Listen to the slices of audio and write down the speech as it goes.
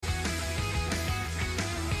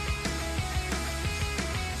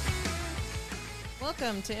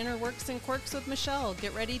Welcome to Inner Works and Quirks with Michelle.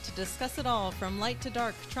 Get ready to discuss it all, from light to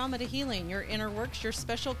dark, trauma to healing, your inner works, your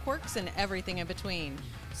special quirks, and everything in between.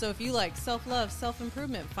 So if you like self-love,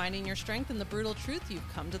 self-improvement, finding your strength, and the brutal truth, you've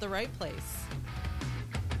come to the right place.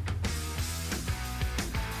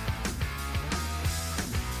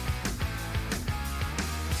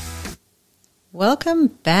 Welcome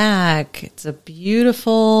back. It's a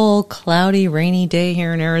beautiful, cloudy, rainy day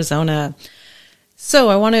here in Arizona. So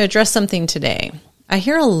I want to address something today. I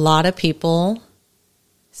hear a lot of people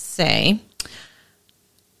say,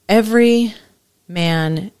 every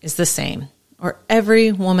man is the same, or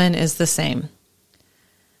every woman is the same.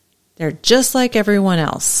 They're just like everyone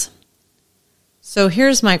else. So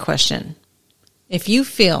here's my question. If you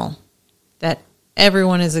feel that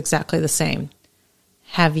everyone is exactly the same,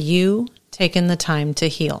 have you taken the time to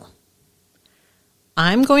heal?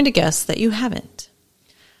 I'm going to guess that you haven't.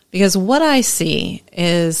 Because what I see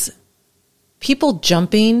is people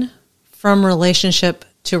jumping from relationship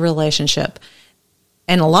to relationship.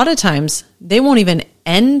 And a lot of times, they won't even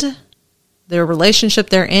end their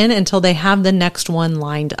relationship they're in until they have the next one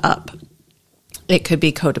lined up. It could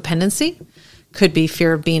be codependency, could be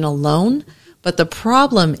fear of being alone. But the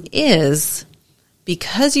problem is,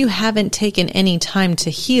 because you haven't taken any time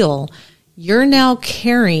to heal, you're now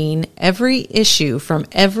carrying every issue from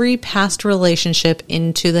every past relationship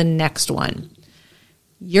into the next one.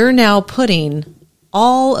 You're now putting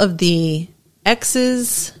all of the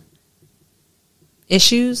exes,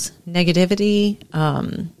 issues, negativity,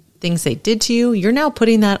 things they did to you, you're now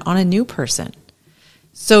putting that on a new person.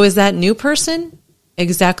 So is that new person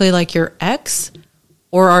exactly like your ex,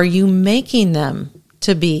 or are you making them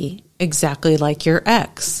to be exactly like your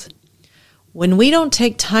ex? When we don't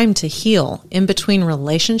take time to heal in between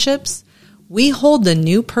relationships, we hold the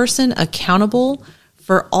new person accountable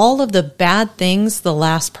for all of the bad things the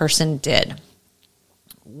last person did.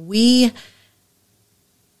 We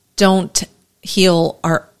don't heal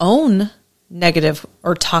our own negative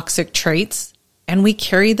or toxic traits, and we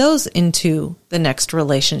carry those into the next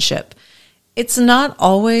relationship. It's not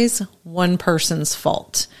always one person's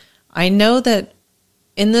fault. I know that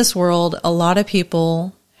in this world, a lot of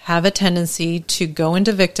people have a tendency to go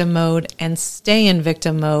into victim mode and stay in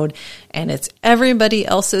victim mode, and it's everybody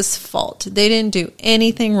else's fault. They didn't do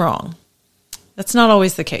anything wrong. That's not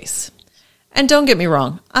always the case. And don't get me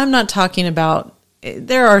wrong, I'm not talking about,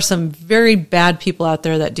 there are some very bad people out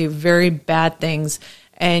there that do very bad things,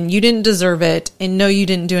 and you didn't deserve it, and no, you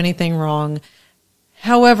didn't do anything wrong.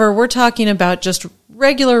 However, we're talking about just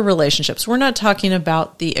regular relationships. We're not talking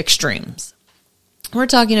about the extremes. We're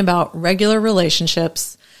talking about regular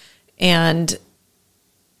relationships. And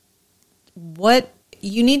what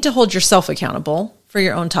you need to hold yourself accountable for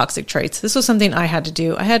your own toxic traits. This was something I had to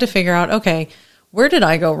do. I had to figure out, okay, where did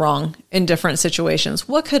I go wrong in different situations?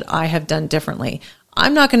 What could I have done differently?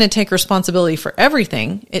 I'm not going to take responsibility for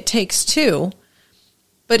everything. It takes two.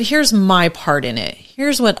 But here's my part in it.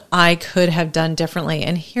 Here's what I could have done differently.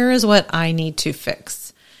 And here is what I need to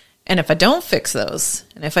fix. And if I don't fix those,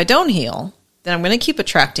 and if I don't heal, then I'm going to keep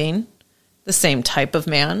attracting the same type of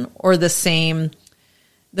man, or the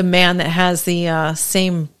man that has the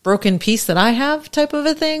same broken piece that I have, type of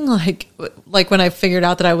a thing. Like when I figured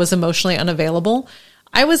out that I was emotionally unavailable,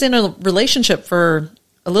 I was in a relationship for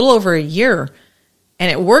a little over a year, and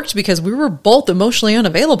it worked because we were both emotionally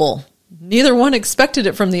unavailable. Neither one expected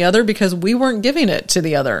it from the other because we weren't giving it to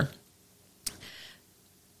the other.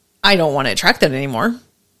 I don't want to attract that anymore,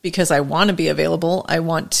 because I want to be available. I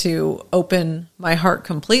want to open my heart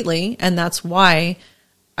completely. And that's why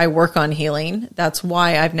I work on healing. That's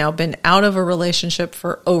why I've now been out of a relationship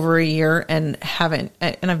for over a year and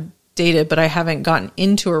I've dated, but I haven't gotten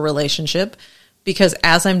into a relationship, because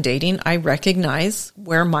as I'm dating, I recognize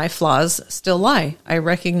where my flaws still lie. I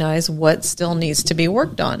recognize what still needs to be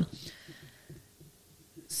worked on.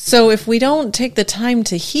 So if we don't take the time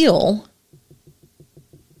to heal,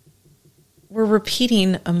 we're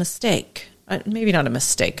repeating a mistake. Maybe not a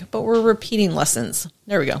mistake, but we're repeating lessons.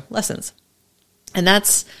 There we go, lessons. And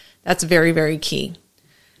that's very, very key.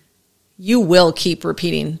 You will keep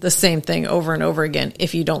repeating the same thing over and over again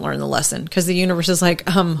if you don't learn the lesson, because the universe is like,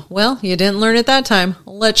 well, you didn't learn it that time.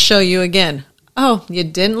 Let's show you again. Oh, you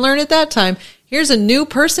didn't learn it that time. Here's a new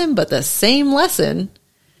person, but the same lesson.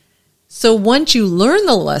 So once you learn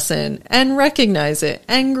the lesson and recognize it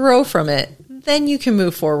and grow from it, then you can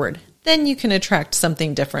move forward. Then you can attract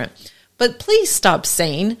something different. But please stop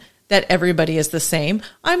saying that everybody is the same.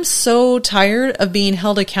 I'm so tired of being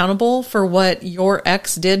held accountable for what your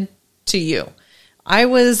ex did to you. I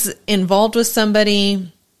was involved with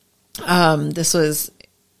somebody. This was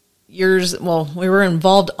years. Well, we were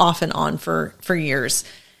involved off and on for years.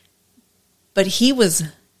 But he was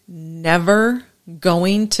never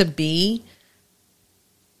going to be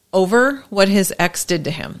over what his ex did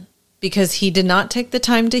to him because he did not take the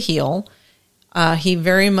time to heal. He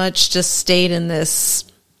very much just stayed in this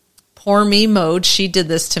poor me mode. She did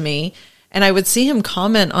this to me. And I would see him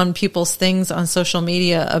comment on people's things on social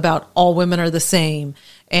media about all women are the same.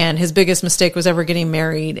 And his biggest mistake was ever getting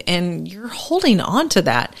married. And you're holding on to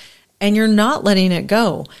that and you're not letting it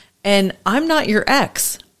go. And I'm not your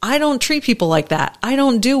ex. I don't treat people like that. I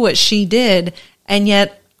don't do what she did. And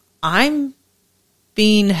yet I'm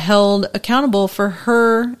being held accountable for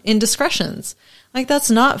her indiscretions. Like, that's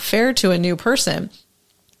not fair to a new person.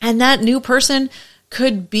 And that new person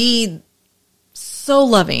could be so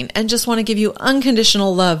loving and just want to give you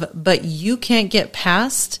unconditional love, but you can't get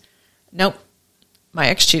past, nope, my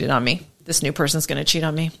ex cheated on me. This new person's going to cheat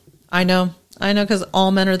on me. I know, because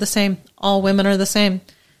all men are the same. All women are the same.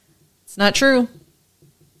 It's not true.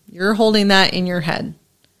 You're holding that in your head.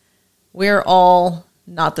 We're all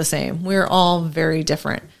not the same. We're all very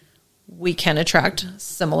different. We can attract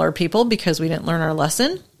similar people because we didn't learn our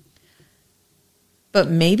lesson. But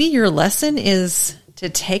maybe your lesson is to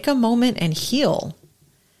take a moment and heal.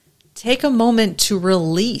 Take a moment to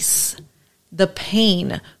release the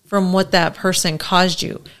pain from what that person caused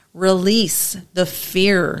you. Release the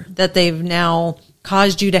fear that they've now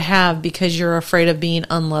caused you to have because you're afraid of being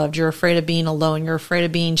unloved. You're afraid of being alone. You're afraid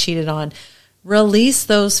of being cheated on. Release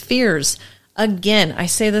those fears. Again, I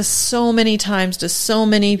say this so many times to so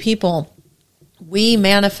many people. We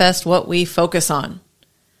manifest what we focus on.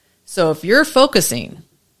 So if you're focusing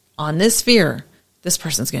on this fear, this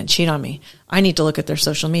person's going to cheat on me. I need to look at their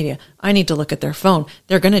social media. I need to look at their phone.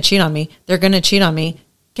 They're going to cheat on me. They're going to cheat on me.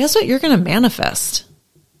 Guess what? You're going to manifest.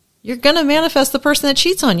 You're going to manifest the person that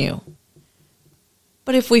cheats on you.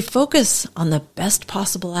 But if we focus on the best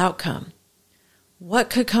possible outcome, what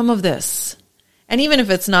could come of this? And even if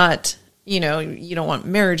it's not, you don't want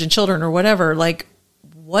marriage and children or whatever, like,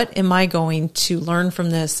 what am I going to learn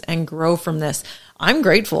from this and grow from this? I'm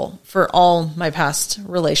grateful for all my past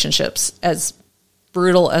relationships, as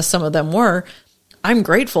brutal as some of them were. I'm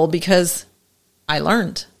grateful because I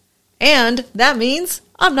learned. And that means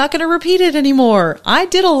I'm not going to repeat it anymore. I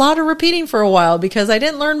did a lot of repeating for a while because I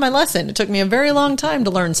didn't learn my lesson. It took me a very long time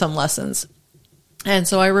to learn some lessons. And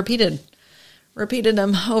so I repeated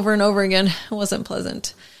them over and over again. It wasn't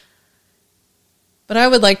pleasant. But I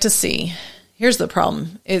would like to see, here's the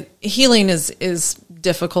problem. Healing is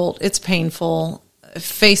difficult. It's painful.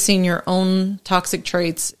 Facing your own toxic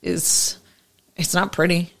traits it's not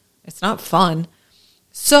pretty. It's not fun.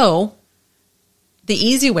 So the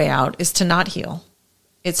easy way out is to not heal.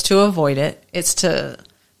 It's to avoid it. It's to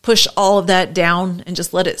push all of that down and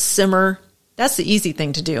just let it simmer. That's the easy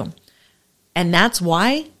thing to do. And that's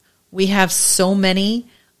why we have so many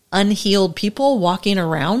unhealed people walking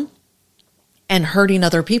around and hurting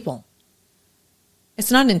other people.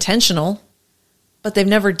 It's not intentional, but they've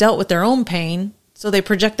never dealt with their own pain, so they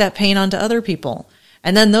project that pain onto other people.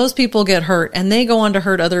 And then those people get hurt, and they go on to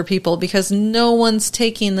hurt other people because no one's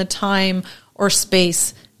taking the time or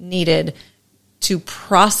space needed to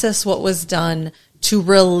process what was done, to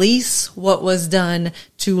release what was done,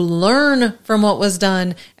 to learn from what was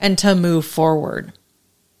done, and to move forward.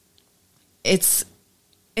 It's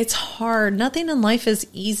hard. Nothing in life is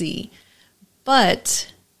easy.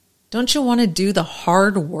 But don't you want to do the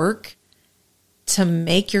hard work to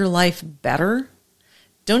make your life better?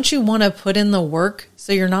 Don't you want to put in the work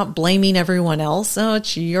so you're not blaming everyone else? Oh,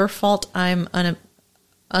 it's your fault I'm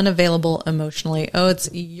unavailable emotionally. Oh,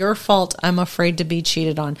 it's your fault I'm afraid to be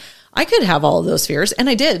cheated on. I could have all of those fears, and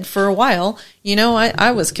I did for a while.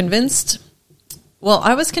 I was convinced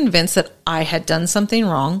that I had done something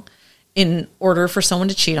wrong in order for someone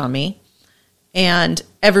to cheat on me. And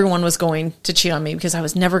everyone was going to cheat on me because I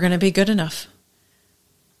was never going to be good enough.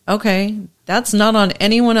 Okay, that's not on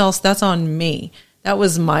anyone else. That's on me. That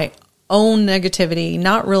was my own negativity,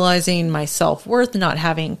 not realizing my self-worth, not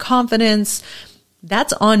having confidence.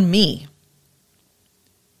 That's on me.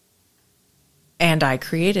 And I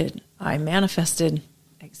manifested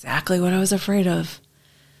exactly what I was afraid of.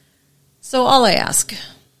 So all I ask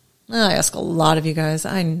a lot of you guys.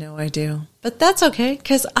 I know I do. But that's okay,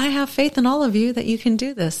 because I have faith in all of you that you can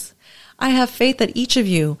do this. I have faith that each of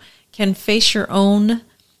you can face your own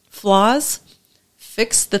flaws,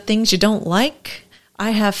 fix the things you don't like.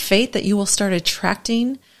 I have faith that you will start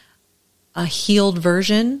attracting a healed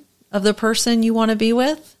version of the person you want to be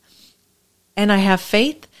with. And I have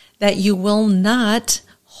faith that you will not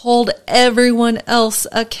hold everyone else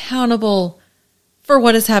accountable for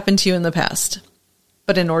what has happened to you in the past.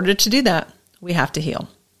 But in order to do that, we have to heal.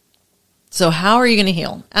 So how are you going to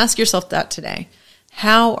heal? Ask yourself that today.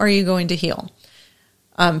 How are you going to heal?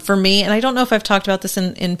 For me, and I don't know if I've talked about this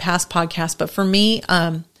in past podcasts, but for me,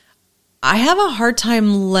 I have a hard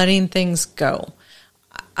time letting things go.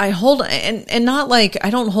 I hold, and not like, I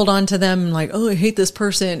don't hold on to them like, oh, I hate this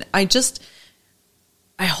person. I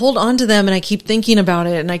hold on to them and I keep thinking about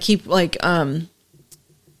it, and I keep like, hyper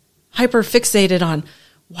fixated on,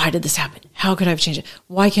 why did this happen? How could I have changed it?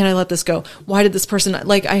 Why can't I let this go? Why did this person,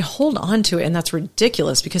 like, I hold on to it, and that's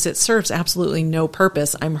ridiculous because it serves absolutely no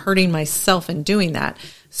purpose. I'm hurting myself in doing that.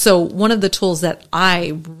 So one of the tools that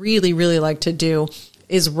I really, really like to do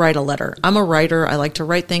is write a letter. I'm a writer. I like to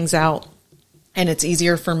write things out, and it's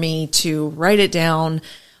easier for me to write it down.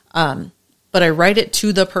 But I write it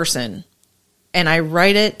to the person, and I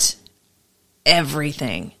write it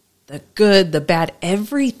everything. The good, the bad,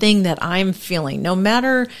 everything that I'm feeling, no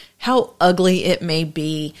matter how ugly it may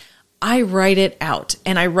be, I write it out,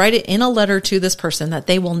 and I write it in a letter to this person that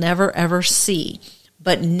they will never, ever see.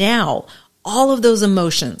 But now all of those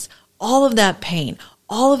emotions, all of that pain,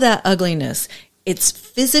 all of that ugliness, it's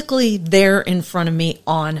physically there in front of me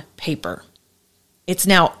on paper. It's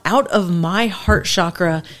now out of my heart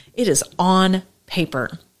chakra. It is on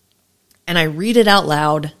paper, and I read it out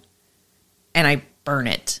loud, and I burn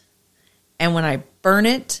it. And when I burn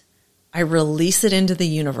it, I release it into the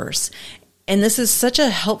universe. And this is such a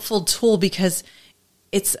helpful tool because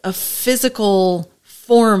it's a physical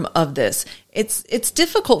form of this. It's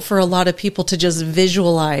difficult for a lot of people to just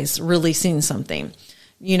visualize releasing something,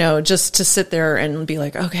 just to sit there and be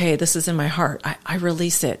like, okay, this is in my heart. I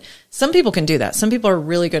release it. Some people can do that. Some people are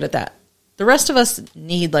really good at that. The rest of us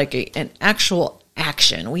need like an actual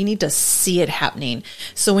action. We need to see it happening.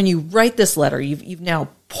 So when you write this letter, you've now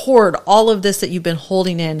poured all of this that you've been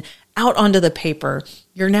holding in out onto the paper.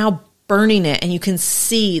 You're now burning it, and you can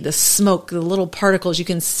see the smoke, the little particles. You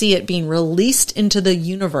can see it being released into the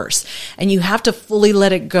universe, and you have to fully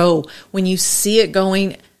let it go. When you see it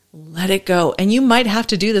going, let it go. And you might have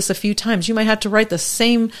to do this a few times. You might have to write the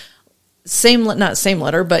same not same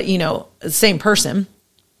letter, but same person,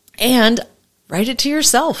 and write it to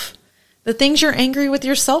yourself. The things you're angry with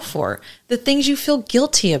yourself for, the things you feel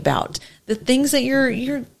guilty about, the things that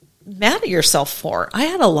you're mad at yourself for. I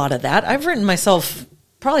had a lot of that. I've written myself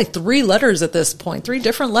probably 3 letters at this point, 3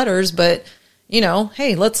 different letters, but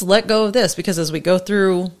hey, let's let go of this, because as we go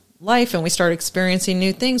through life and we start experiencing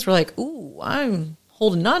new things, we're like, ooh, I'm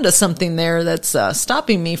holding on to something there that's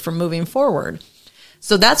stopping me from moving forward.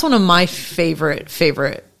 So that's one of my favorite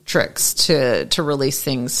tricks to release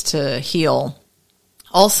things, to heal.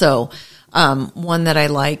 Also, one that I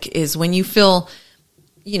like is when you feel,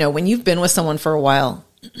 when you've been with someone for a while,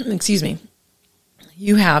 excuse me,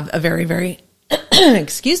 you have a very, very,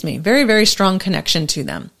 very, very strong connection to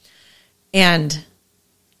them. And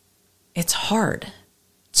it's hard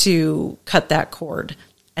to cut that cord.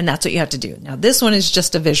 And that's what you have to do. Now, this one is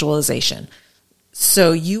just a visualization.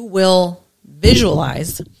 So you will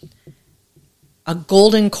visualize a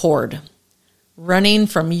golden cord running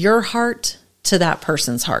from your heart to that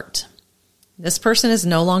person's heart. This person is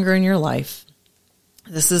no longer in your life.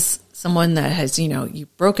 This is someone that has,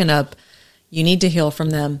 you've broken up. You need to heal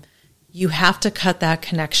from them. You have to cut that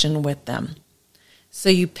connection with them. So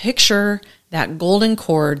you picture that golden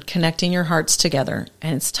cord connecting your hearts together,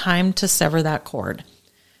 and it's time to sever that cord.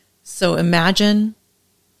 So imagine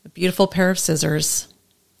a beautiful pair of scissors,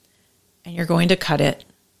 and you're going to cut it,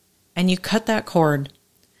 and you cut that cord,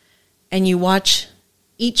 and you watch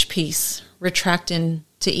each piece retract into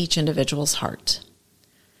each individual's heart.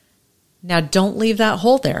 Now, don't leave that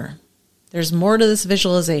hole there. There's more to this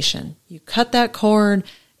visualization. You cut that cord,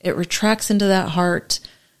 it retracts into that heart.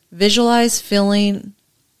 Visualize filling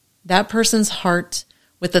that person's heart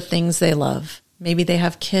with the things they love. Maybe they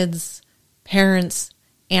have kids, parents,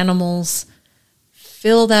 animals.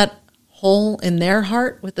 Fill that hole in their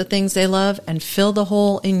heart with the things they love, and fill the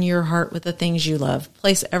hole in your heart with the things you love.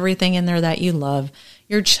 Place everything in there that you love.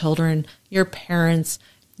 Your children, your parents,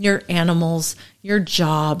 your animals, your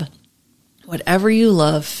job, whatever you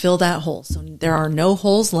love, fill that hole. So there are no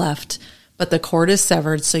holes left, but the cord is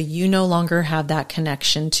severed, so you no longer have that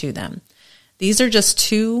connection to them. These are just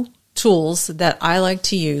 2 tools that I like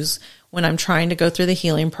to use when I'm trying to go through the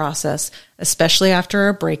healing process, especially after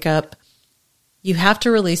a breakup. You have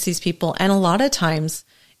to release these people, and a lot of times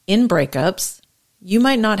in breakups, you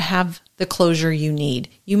might not have the closure you need.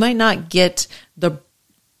 You might not get the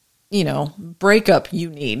breakup you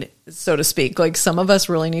need, so to speak. Like, some of us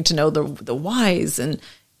really need to know the whys, and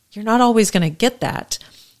you're not always going to get that.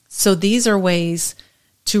 So these are ways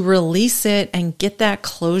to release it and get that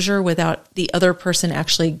closure without the other person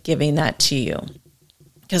actually giving that to you.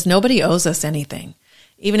 Because nobody owes us anything.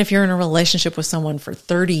 Even if you're in a relationship with someone for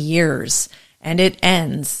 30 years and it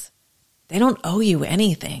ends, they don't owe you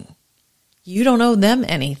anything. You don't owe them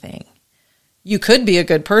anything. You could be a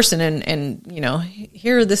good person and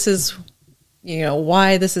here, this is,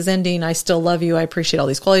 why this is ending. I still love you. I appreciate all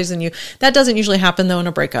these qualities in you. That doesn't usually happen though in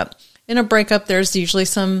a breakup. In a breakup, there's usually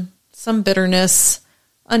some bitterness,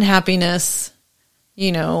 unhappiness,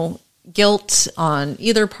 guilt on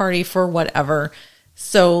either party for whatever.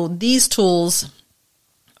 So these tools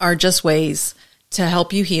are just ways to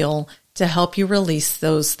help you heal, to help you release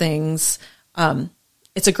those things.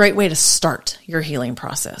 It's a great way to start your healing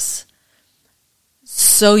process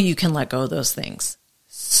so you can let go of those things,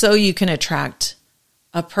 so you can attract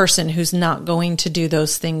a person who's not going to do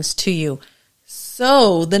those things to you.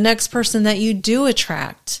 So the next person that you do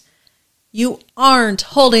attract, you aren't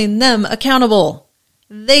holding them accountable.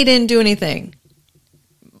 They didn't do anything.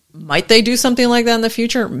 Might they do something like that in the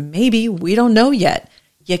future? Maybe. We don't know yet.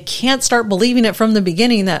 You can't start believing it from the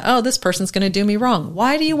beginning that, oh, this person's going to do me wrong.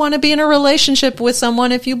 Why do you want to be in a relationship with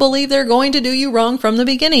someone if you believe they're going to do you wrong from the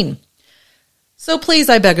beginning? So please,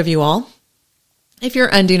 I beg of you all, if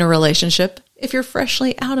you're ending a relationship, if you're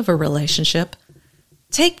freshly out of a relationship,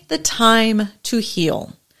 take the time to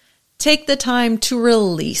heal. Take the time to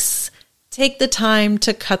release. Take the time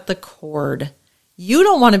to cut the cord. You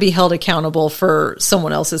don't want to be held accountable for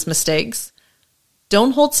someone else's mistakes.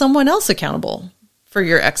 Don't hold someone else accountable for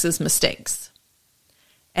your ex's mistakes.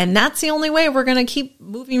 And that's the only way we're going to keep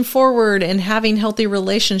moving forward and having healthy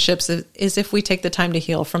relationships is if we take the time to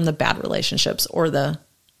heal from the bad relationships or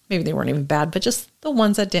maybe they weren't even bad, but just the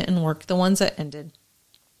ones that didn't work, the ones that ended.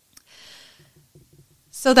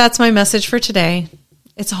 So that's my message for today.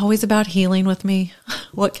 It's always about healing with me.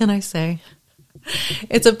 What can I say?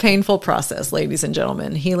 It's a painful process, ladies and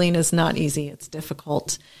gentlemen. Healing is not easy. It's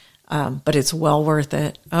difficult, but it's well worth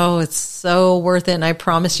it. Oh, it's so worth it. And I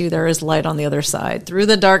promise you there is light on the other side. Through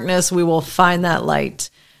the darkness, we will find that light.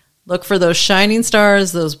 Look for those shining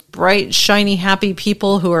stars, those bright, shiny, happy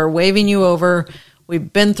people who are waving you over.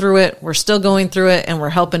 We've been through it. We're still going through it, and we're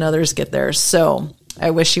helping others get there. So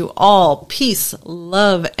I wish you all peace,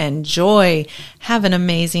 love, and joy. Have an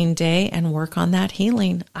amazing day and work on that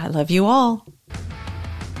healing. I love you all.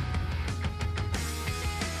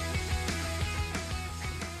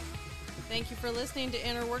 Thank you for listening to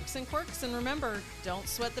Inner Works and Quirks. And remember, don't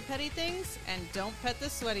sweat the petty things and don't pet the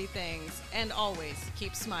sweaty things. And always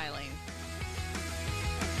keep smiling.